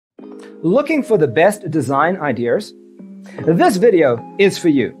Looking for the best design ideas? This video is for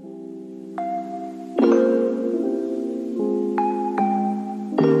you.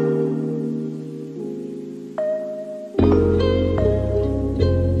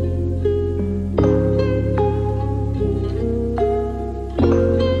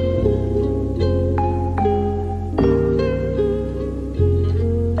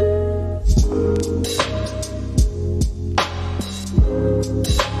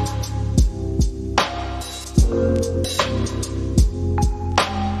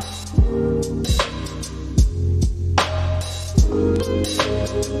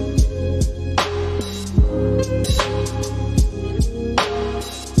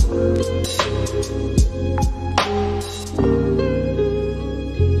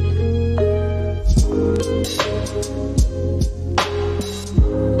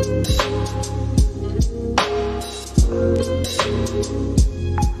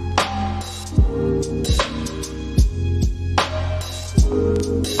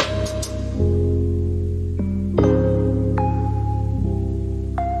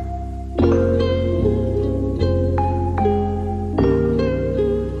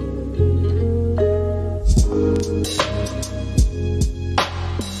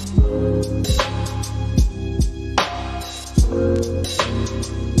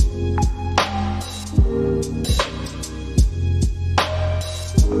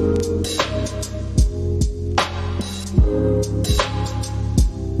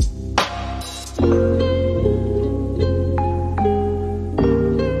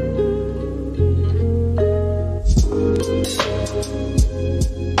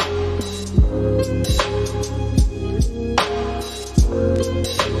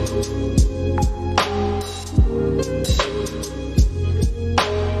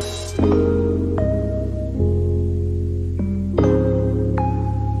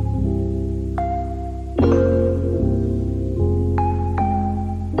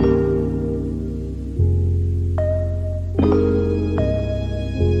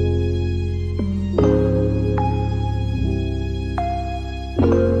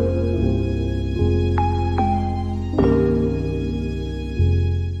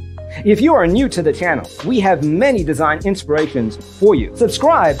 If you are new to the channel, we have many design inspirations for you.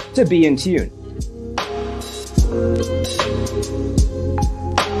 Subscribe to be in tune.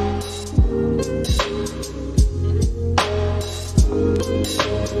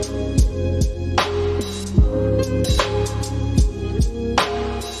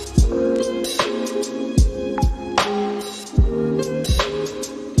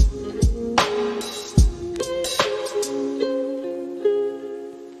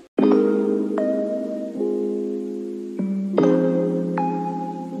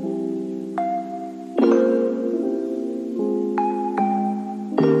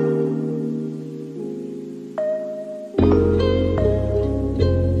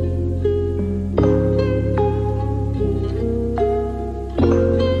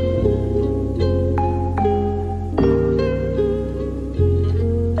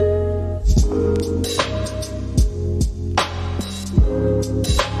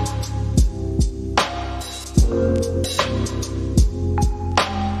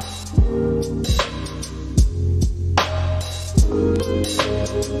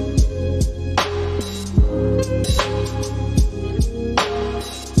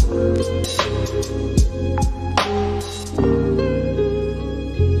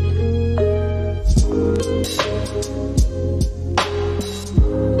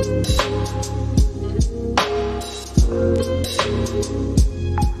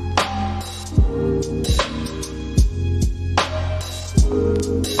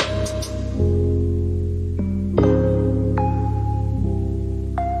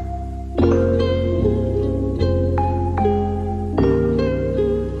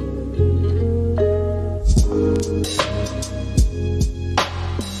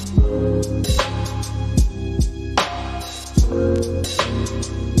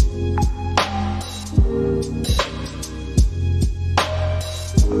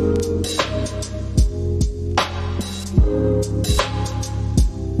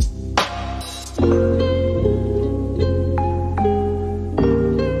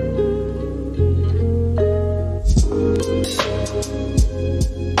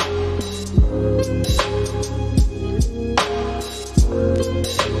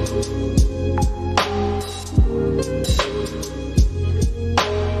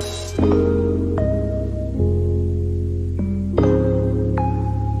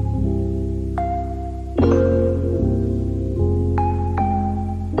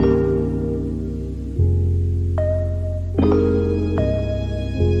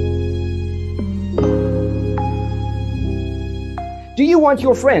 Do you want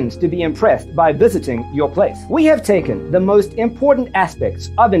your friends to be impressed by visiting your place? We have taken the most important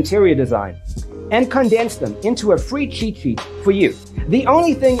aspects of interior design and condensed them into a free cheat sheet for you. The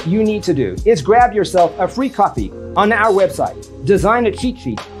only thing you need to do is grab yourself a free copy on our website,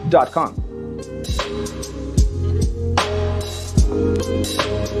 designercheatsheet.com.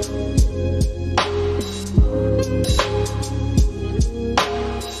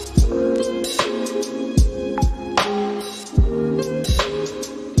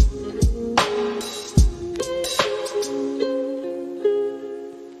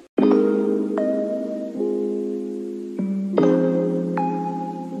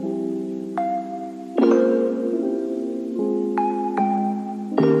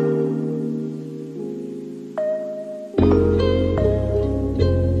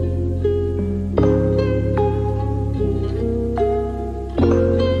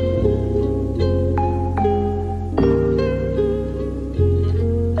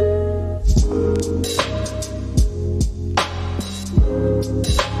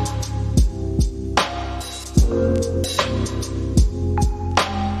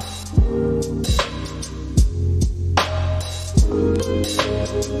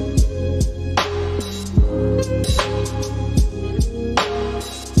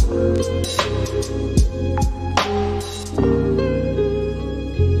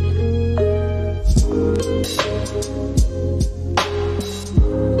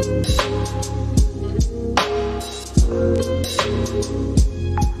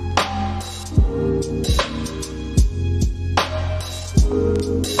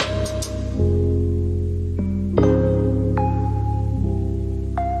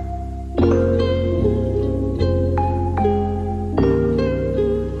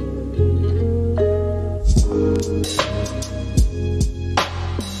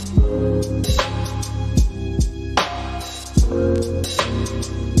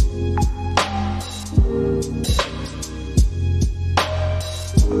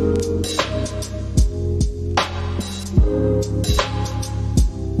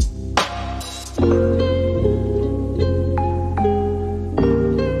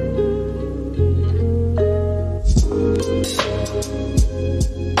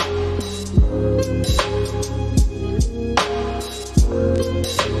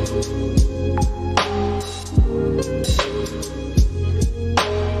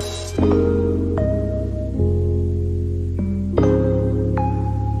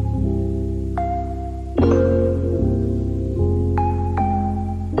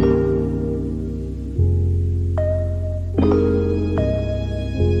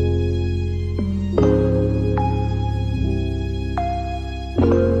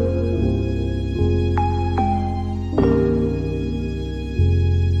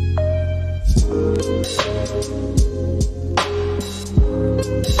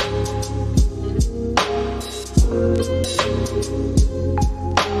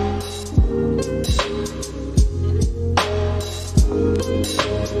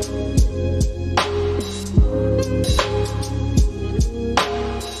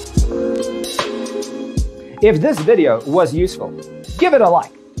 If this video was useful, give it a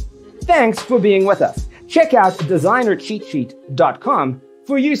like. Thanks for being with us. Check out designercheatsheet.com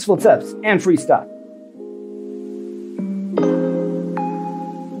for useful tips and free stuff.